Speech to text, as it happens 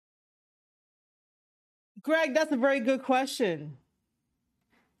Greg, that's a very good question.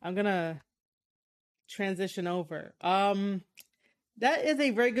 I'm gonna transition over. That is a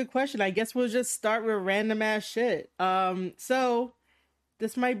very good question. I guess we'll just start with random ass shit. So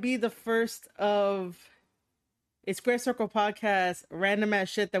this might be the first of a Square Circle podcast random ass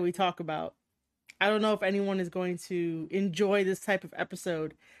shit that we talk about. I don't know if anyone is going to enjoy this type of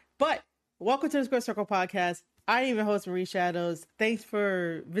episode, but welcome to the Square Circle podcast. I am your host, Marie Shadows. Thanks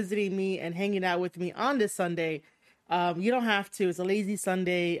for visiting me and hanging out with me on this Sunday. You don't have to. It's a lazy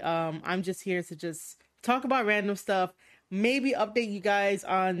Sunday. I'm just here to just talk about random stuff, maybe update you guys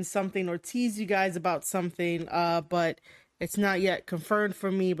on something or tease you guys about something. But it's not yet confirmed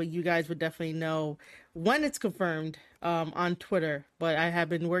for me, but you guys would definitely know when it's confirmed on Twitter. But I have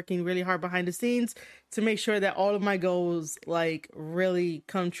been working really hard behind the scenes to make sure that all of my goals like really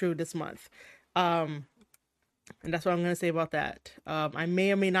come true this month. And that's what I'm going to say about that. I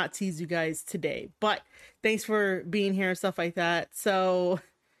may or may not tease you guys today, but thanks for being here and stuff like that. So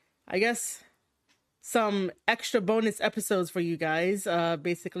I guess some extra bonus episodes for you guys,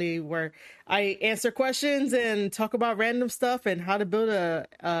 basically where I answer questions and talk about random stuff and how to build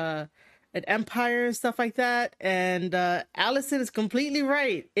an empire and stuff like that. And Allison is completely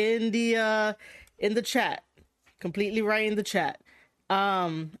right in the chat. Completely right in the chat.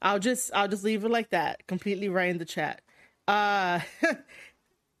 I'll just leave it like that. Completely right in the chat. Thank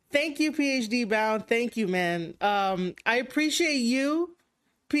you, PhD Bound. Thank you, man. I appreciate you,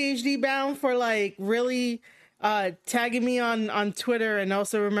 PhD Bound, for like really tagging me on Twitter, and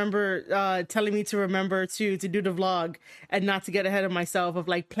also remember telling me to remember to do the vlog and not to get ahead of myself of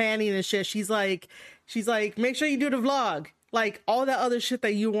like planning and shit. She's like, make sure you do the vlog. Like all that other shit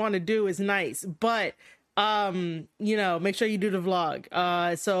that you want to do is nice, but make sure you do the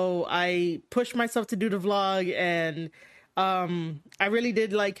vlog. So I pushed myself to do the vlog, and I really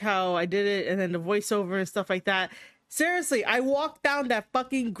did like how I did it, and then the voiceover and stuff like that. Seriously, I walked down that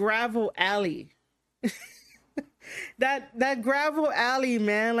fucking gravel alley. That gravel alley,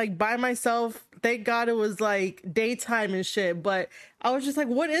 man, like by myself. Thank God it was like daytime and shit, but I was just like,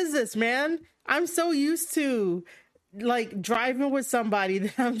 what is this, man? I'm so used to like driving with somebody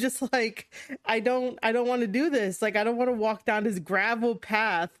that I'm just like, I don't want to do this. Like I don't want to walk down this gravel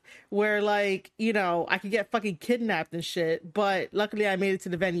path where like, I could get fucking kidnapped and shit. But luckily I made it to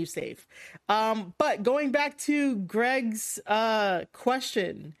the venue safe. But going back to Greg's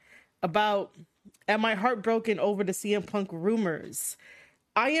question about, am I heartbroken over the CM Punk rumors?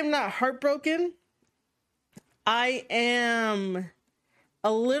 I am not heartbroken. I am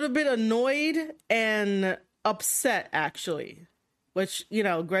a little bit annoyed and upset, actually. Which,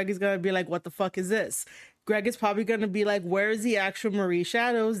 Greg is going to be like, what the fuck is this? Greg is probably going to be like, where is the actual Marie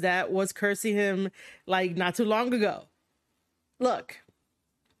Shadows that was cursing him like not too long ago? Look,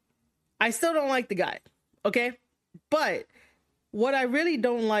 I still don't like the guy, okay? But what I really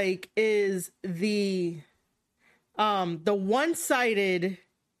don't like is the one-sided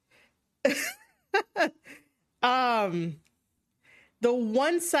the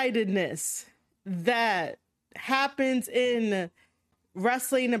one-sidedness that happens in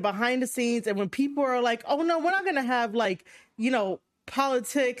wrestling and behind the scenes, and when people are like, oh no, we're not gonna have like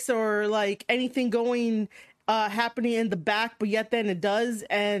politics or like anything going happening in the back, but yet then it does.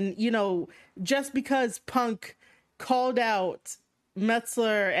 And just because Punk called out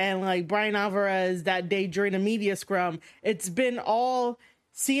Metzler and like Brian Alvarez that day during the media scrum, it's been all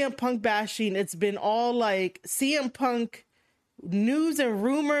CM Punk bashing. It's been all like CM Punk news and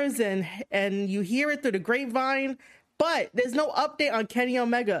rumors, and you hear it through the grapevine, but there's no update on Kenny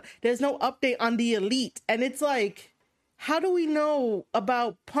Omega. There's no update on the Elite. And it's like, how do we know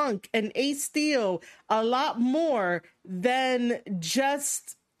about Punk and Ace Steel a lot more than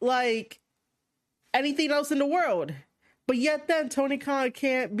just like anything else in the world? But yet then Tony Khan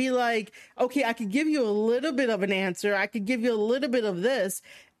can't be like, okay, I could give you a little bit of an answer. I could give you a little bit of this.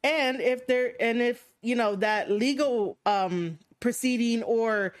 And if that legal proceeding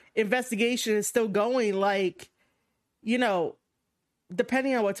or investigation is still going, like,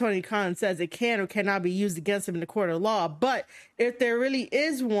 depending on what Tony Khan says, it can or cannot be used against him in the court of law. But if there really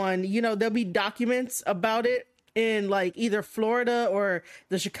is one, there'll be documents about it in like either Florida or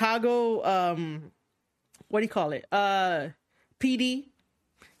the Chicago, what do you call it? PD.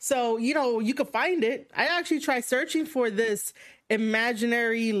 So, you could find it. I actually tried searching for this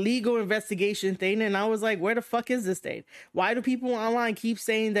imaginary legal investigation thing, and I was like, where the fuck is this thing? Why do people online keep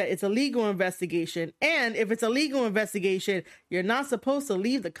saying that it's a legal investigation? And if it's a legal investigation, you're not supposed to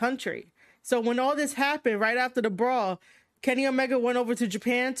leave the country. So when all this happened right after the brawl, Kenny Omega went over to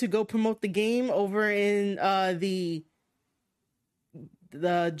Japan to go promote the game over in the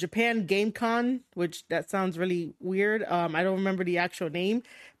the Japan Game Con, which that sounds really weird. I don't remember the actual name,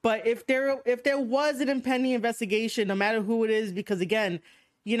 but if there was an impending investigation, no matter who it is, because again,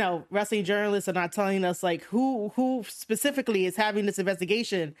 you know, wrestling journalists are not telling us like who specifically is having this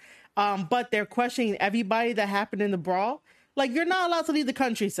investigation, but they're questioning everybody that happened in the brawl. Like, you're not allowed to leave the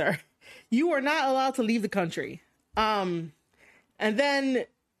country, sir. You are not allowed to leave the country. And then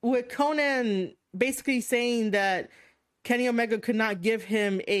with Conan basically saying that Kenny Omega could not give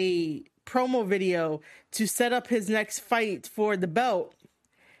him a promo video to set up his next fight for the belt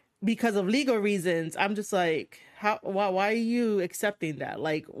because of legal reasons, I'm just like, why are you accepting that?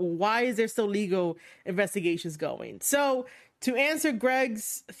 Like, why is there still legal investigations going? So to answer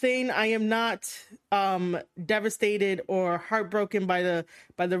Greg's thing, I am not devastated or heartbroken by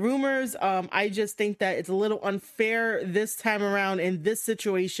the rumors. I just think that it's a little unfair this time around in this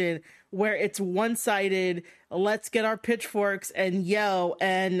situation where it's one-sided. Let's get our pitchforks and yell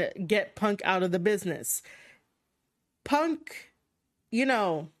and get Punk out of the business. Punk, you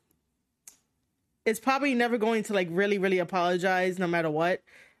know, is probably never going to like really apologize no matter what.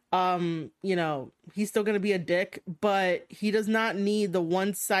 You know, he's still going to be a dick, but he does not need the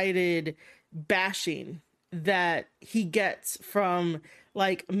one-sided bashing that he gets from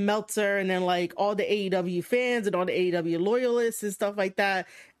like Meltzer and then like all the AEW fans and all the AEW loyalists and stuff like that.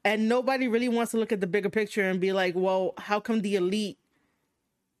 And nobody really wants to look at the bigger picture and be like, well, how come the Elite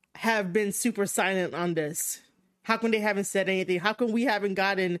have been super silent on this? How come they haven't said anything? How come we haven't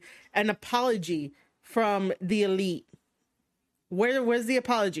gotten an apology from the Elite? Where's the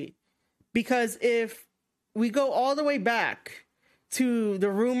apology? Because if we go all the way back to the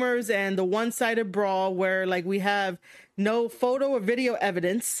rumors and the one-sided brawl where like we have no photo or video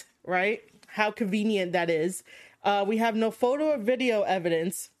evidence, right? How convenient that is. We have no photo or video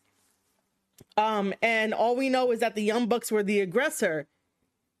evidence. And all we know is that the Young Bucks were the aggressor.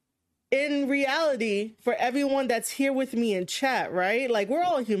 In reality, for everyone that's here with me in chat, right? Like, we're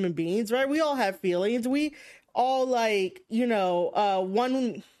all human beings, right? We all have feelings. We all like, you know,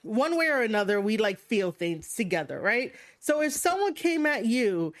 one way or another, we like feel things together, right? So if someone came at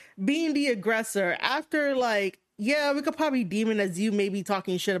you being the aggressor after like, yeah, we could probably deem it as you maybe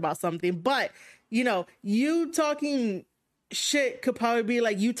talking shit about something, but you know, you talking shit could probably be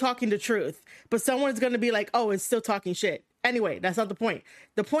like you talking the truth, but someone's going to be like, oh, it's still talking shit. Anyway, that's not the point.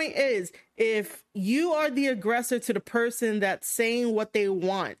 The point is, if you are the aggressor to the person that's saying what they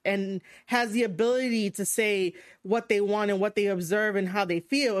want and has the ability to say what they want and what they observe and how they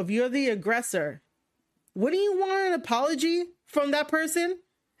feel, if you're the aggressor, wouldn't you want an apology from that person?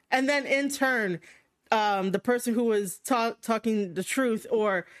 And then in turn, the person who was talking the truth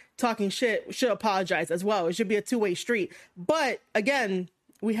or talking shit should apologize as well. It should be a two-way street. But again,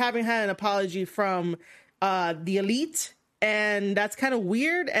 we haven't had an apology from the Elite. And that's kind of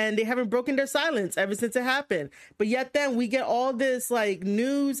weird, and they haven't broken their silence ever since it happened. But yet then we get all this like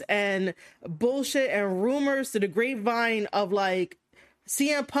news and bullshit and rumors to the grapevine of like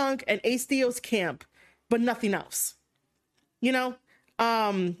CM Punk and Ace Theo's camp, but nothing else. You know?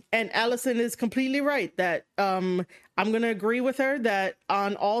 And Allison is completely right that I'm going to agree with her that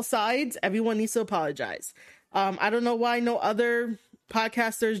on all sides, everyone needs to apologize. I don't know why no other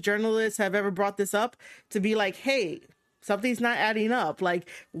podcasters, journalists have ever brought this up to be like, hey, something's not adding up. Like,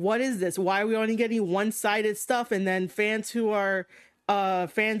 what is this? Why are we only getting one-sided stuff? And then fans who are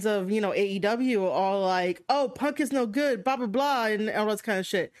fans of, you know, AEW are all like, oh, Punk is no good, blah, blah, blah, and all this kind of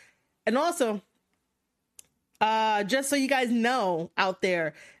shit. And also, just so you guys know out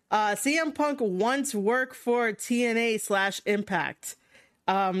there, CM Punk once worked for TNA/Impact.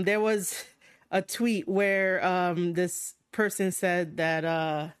 There was a tweet where this person said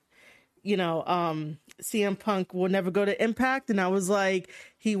that, you know, CM Punk will never go to Impact. And I was like,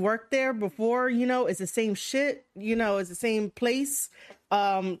 he worked there before, you know, it's the same shit, you know, it's the same place.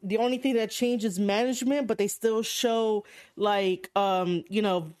 The only thing that changes management, but they still show like, you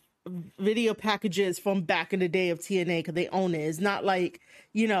know, video packages from back in the day of TNA because they own it. It's not like,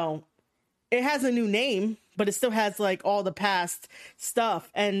 you know, it has a new name, but it still has like all the past stuff.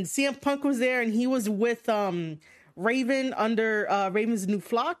 And CM Punk was there and he was with Raven under Raven's New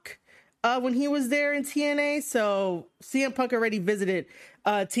Flock. When he was there in TNA, so CM Punk already visited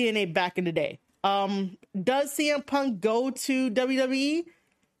TNA back in the day. Does CM Punk go to WWE?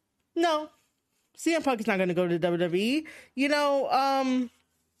 No, CM Punk is not going to go to WWE. You know,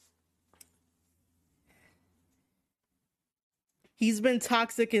 he's been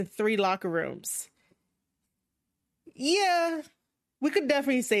toxic in 3 locker rooms. Yeah, we could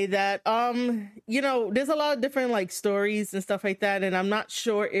definitely say that. You know, there's a lot of different like stories and stuff like that, and I'm not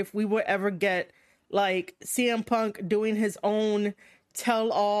sure if we will ever get like CM Punk doing his own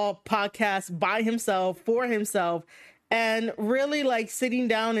tell all podcast by himself, for himself, and really like sitting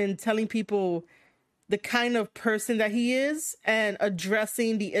down and telling people the kind of person that he is and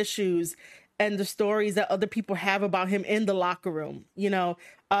addressing the issues and the stories that other people have about him in the locker room, you know,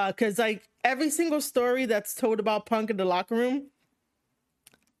 because like every single story that's told about Punk in the locker room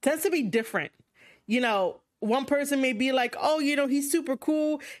tends to be different. You know, one person may be like, oh, you know, he's super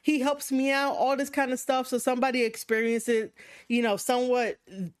cool, he helps me out, all this kind of stuff. So somebody experience it, you know, somewhat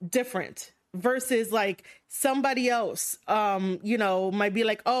different versus like somebody else, you know, might be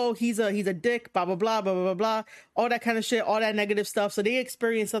like, oh, he's a dick, blah, blah, blah, blah, blah, blah, all that kind of shit, all that negative stuff. So they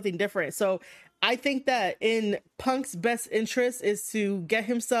experience something different. So I think that in Punk's best interest is to get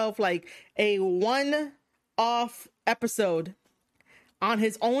himself like a one-off episode on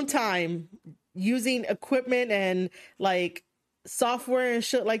his own time using equipment and like software and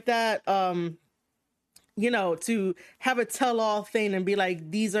shit like that, you know, to have a tell-all thing and be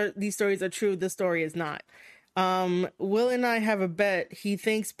like, these stories are true, this story is not. Will and I have a bet. He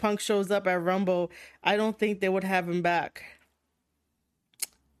thinks Punk shows up at Rumble. I don't think they would have him back.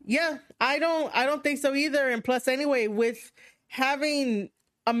 Yeah, I don't think so either. And plus, anyway, with having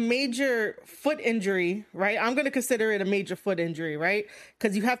a major foot injury, right? I'm going to consider it a major foot injury, right?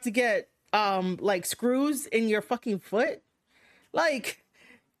 Because you have to get like screws in your fucking foot. Like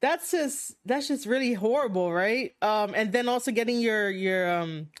that's just really horrible, right? And then also getting your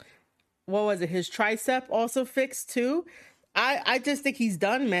what was it? His tricep also fixed too. I just think he's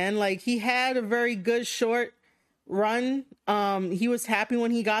done, man. Like he had a very good short run. He was happy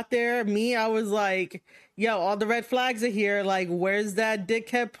when he got there. Me, I was like, yo, all the red flags are here. Like, where's that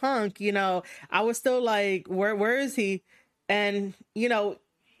dickhead Punk? You know, I was still like, where is he? And, you know,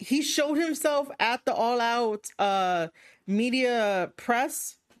 he showed himself at the All Out media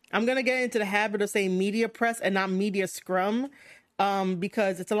press. I'm going to get into the habit of saying media press and not media scrum,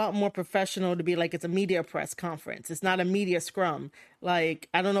 because it's a lot more professional to be like, it's a media press conference. It's not a media scrum. Like,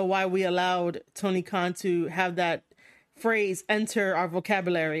 I don't know why we allowed Tony Khan to have that phrase enter our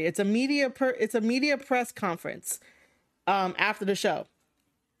vocabulary. It's a media press conference after the show.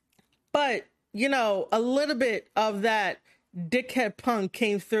 But, you know, a little bit of that dickhead Punk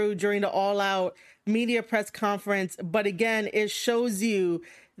came through during the All Out media press conference. But again, it shows you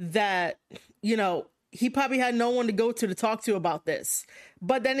that, you know, he probably had no one to go to talk to about this.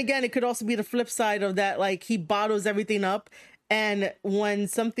 But then again, it could also be the flip side of that. Like, he bottles everything up. And when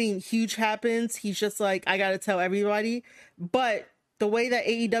something huge happens, he's just like, I got to tell everybody. But the way that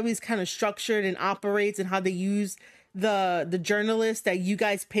AEW is kind of structured and operates and how they use the journalists that you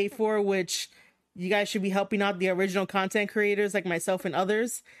guys pay for, which you guys should be helping out the original content creators like myself and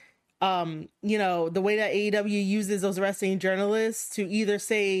others. You know, the way that AEW uses those wrestling journalists to either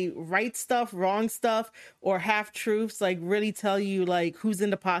say right stuff, wrong stuff, or half truths, like really tell you like who's in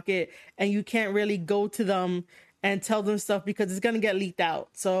the pocket, and you can't really go to them and tell them stuff because it's going to get leaked out.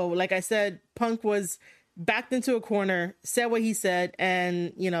 So like I said, Punk was backed into a corner, said what he said,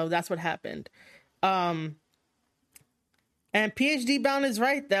 and you know, that's what happened. And PhD Bound is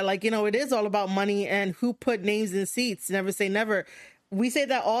right that, like, you know, it is all about money and who put names in seats. Never say never. We say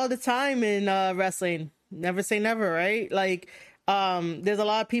that all the time in wrestling. Never say never, right? Like, there's a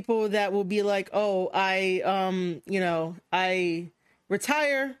lot of people that will be like, oh, I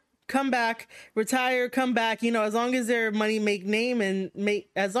retire, come back, retire, come back. You know, as long as their money make name and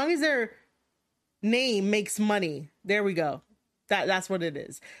as long as their name makes money. There we go. That's what it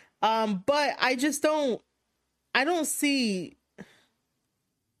is. But I don't see,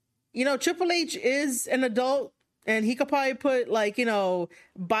 you know, Triple H is an adult. And he could probably put, like, you know,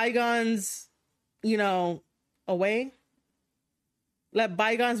 bygones, you know, away. Let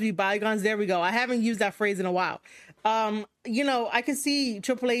bygones be bygones. There we go. I haven't used that phrase in a while. You know, I can see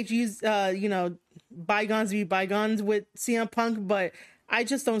Triple H use, you know, bygones be bygones with CM Punk, but I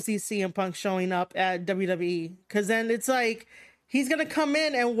just don't see CM Punk showing up at WWE. Because then it's like, he's going to come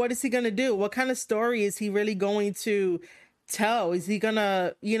in and what is he going to do? What kind of story is he really going to tell? Is he going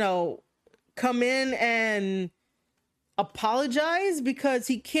to, you know, come in and apologize because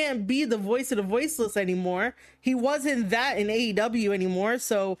he can't be the voice of the voiceless anymore? He wasn't that in AEW anymore.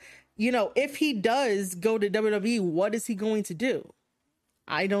 So, you know, if he does go to WWE, what is he going to do?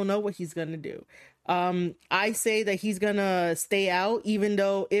 I don't know what he's going to do. I say that he's going to stay out, even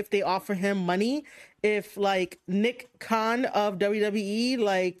though if they offer him money, if like Nick Khan of WWE,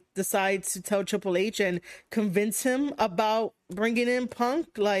 like decides to tell Triple H and convince him about bringing in Punk,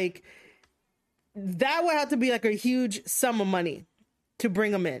 like, that would have to be like a huge sum of money to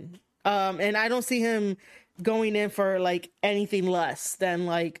bring him in. And I don't see him going in for like anything less than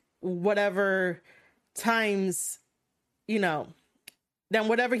like whatever times, you know, than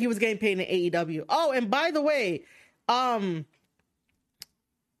whatever he was getting paid in AEW. Oh, and by the way,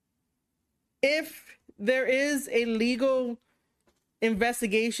 if there is a legal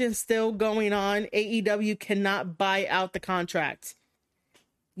investigation still going on, AEW cannot buy out the contract.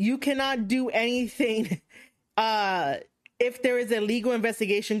 You cannot do anything if there is a legal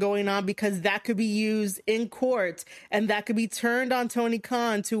investigation going on, because that could be used in court and that could be turned on Tony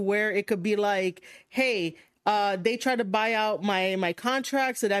Khan to where it could be like, hey, they try to buy out my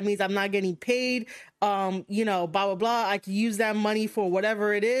contract, so that means I'm not getting paid. Blah blah blah. I could use that money for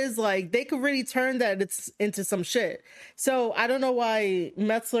whatever it is. Like, they could really turn that into some shit. So I don't know why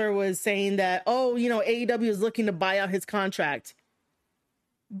Metzler was saying that, AEW is looking to buy out his contract.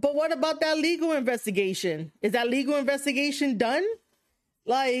 But what about that legal investigation? Is that legal investigation done?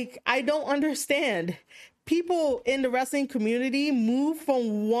 Like, I don't understand. People in the wrestling community move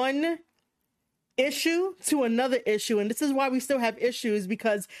from one issue to another issue, and this is why we still have issues,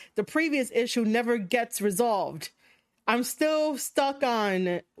 because the previous issue never gets resolved. I'm still stuck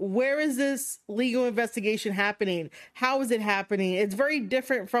on, where is this legal investigation happening? How is it happening? It's very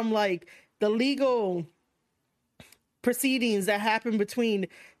different from like the legal proceedings that happen between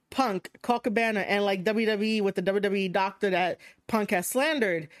Punk, Colt Cabana, and like WWE with the WWE doctor that Punk has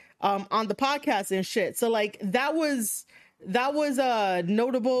slandered on the podcast and shit. So like that was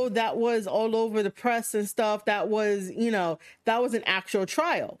notable. That was all over the press and stuff. That was an actual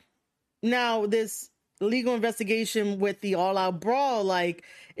trial. Now this legal investigation with the All Out Brawl, like,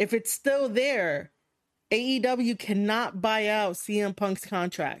 if it's still there, AEW cannot buy out CM Punk's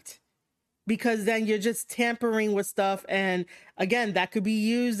contract, because then you're just tampering with stuff. And again, that could be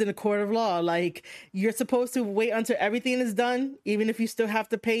used in a court of law. Like, you're supposed to wait until everything is done, even if you still have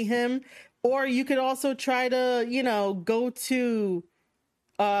to pay him. Or you could also try to, go to,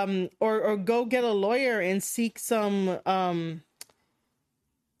 or go get a lawyer and seek some,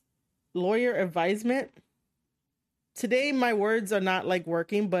 lawyer advisement. Today my words are not like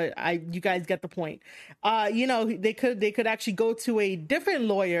working, but you guys get the point. They could actually go to a different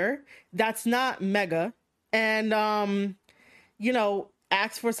lawyer that's not Mega, and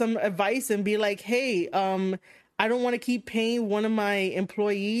ask for some advice and be like, hey, I don't want to keep paying one of my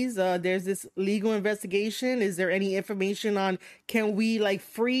employees. There's this legal investigation. Is there any information on, can we like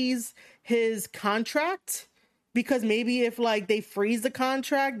freeze his contract? Because maybe if like they freeze the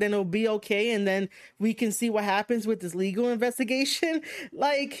contract, then it'll be okay, and then we can see what happens with this legal investigation.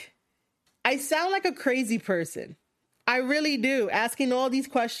 Like, I sound like a crazy person. I really do, asking all these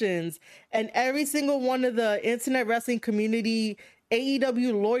questions, and every single one of the internet wrestling community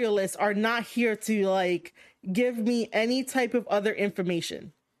AEW loyalists are not here to like give me any type of other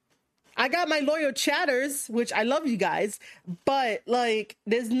information. I got my loyal chatters, which I love you guys, but like,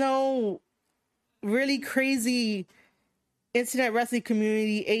 there's no really crazy internet wrestling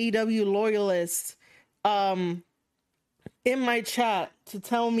community AEW loyalists in my chat to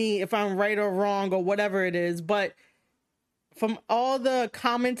tell me if I'm right or wrong or whatever it is. But from all the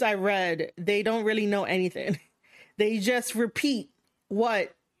comments I read, they don't really know anything. They just repeat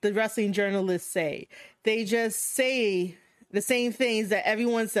what the wrestling journalists say. They just say the same things that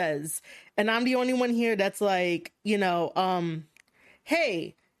everyone says. And I'm the only one here that's like,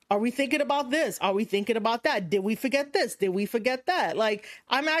 hey, are we thinking about this? Are we thinking about that? Did we forget this? Did we forget that? Like,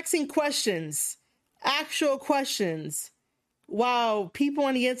 I'm asking questions, actual questions, while people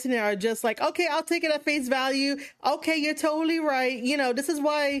on the internet are just like, okay, I'll take it at face value. Okay, you're totally right. This is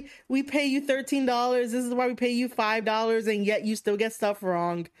why we pay you $13. This is why we pay you $5, and yet you still get stuff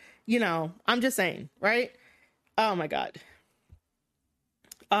wrong. I'm just saying, right? Oh my God.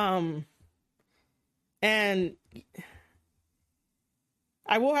 And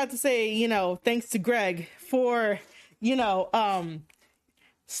I will have to say, thanks to Greg for,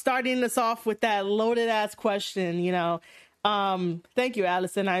 starting us off with that loaded ass question, thank you,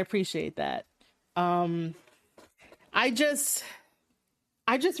 Allison. I appreciate that. I just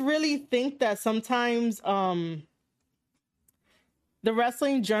really think that sometimes, the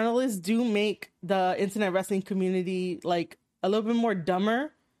wrestling journalists do make the internet wrestling community like a little bit more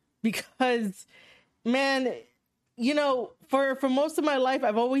dumber, because, man, for most of my life,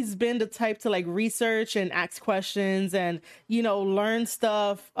 I've always been the type to like research and ask questions and, learn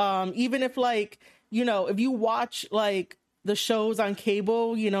stuff. Even if like, if you watch like the shows on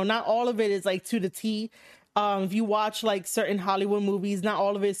cable, not all of it is like to the T. If you watch like certain Hollywood movies, not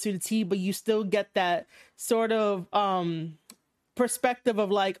all of it is to the T, but you still get that sort of perspective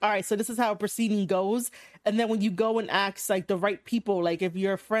of like, all right, so this is how a proceeding goes. And then when you go and ask like the right people, like if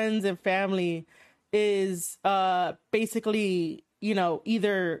your friends and family is basically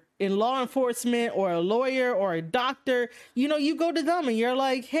either in law enforcement or a lawyer or a doctor, you go to them and you're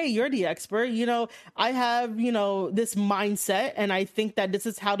like, hey, you're the expert. I have, this mindset and I think that this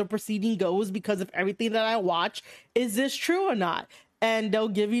is how the proceeding goes because of everything that I watch. Is this true or not? And they'll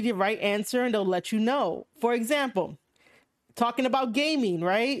give you the right answer and they'll let you know. For example, talking about gaming,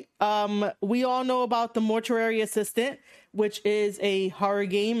 right? We all know about the Mortuary Assistant, which is a horror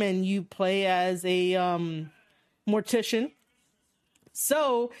game and you play as a mortician.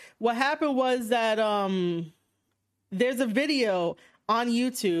 So what happened was that there's a video on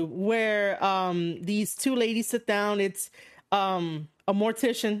YouTube where these two ladies sit down. It's a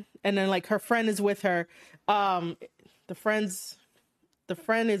mortician and then like her friend is with her. The friend is a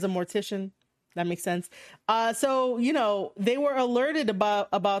mortician. That makes sense. So they were alerted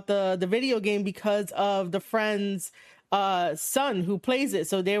about the video game because of the friend's son who plays it.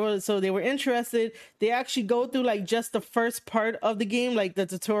 So they were interested. They actually go through like just the first part of the game, like the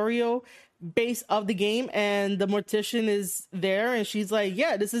tutorial base of the game, and the mortician is there and she's like,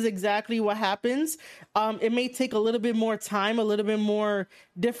 yeah, this is exactly what happens. It may take a little bit more time, a little bit more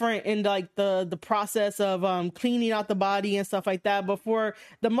different in like the process of cleaning out the body and stuff like that, but for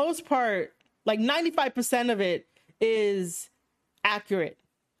the most part, like 95% of it is accurate.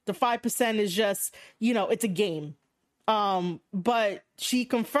 The 5% is just, it's a game. But she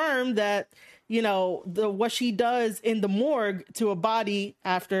confirmed that, what she does in the morgue to a body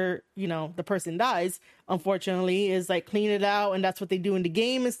after, the person dies, unfortunately, is like clean it out. And that's what they do in the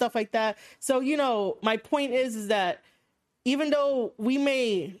game and stuff like that. So, my point is that even though we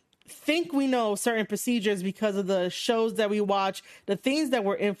may think we know certain procedures because of the shows that we watch, the things that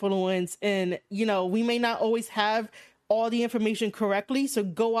we're influenced, and we may not always have all the information correctly. So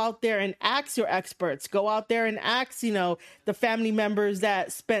go out there and ask your experts. Go out there and ask, the family members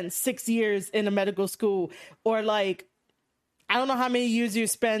that spent 6 years in a medical school, or like, I don't know how many years you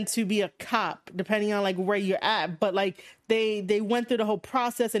spend to be a cop, depending on like where you're at, but like they went through the whole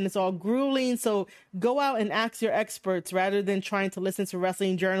process and it's all grueling. So go out and ask your experts rather than trying to listen to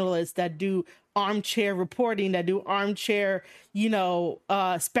wrestling journalists that do armchair reporting, that do armchair,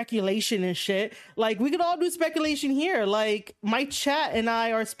 speculation and shit. Like we could all do speculation here. Like my chat and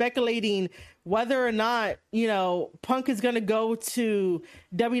I are speculating whether or not, Punk is going to go to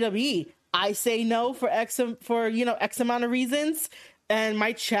WWE. I say no for X amount of reasons. And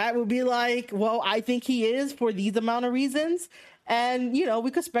my chat will be like, well, I think he is for these amount of reasons. And,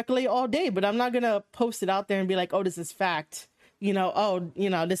 we could speculate all day, but I'm not going to post it out there and be like, oh, this is fact.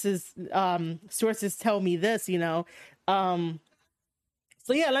 This is sources tell me this, So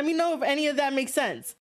yeah, let me know if any of that makes sense.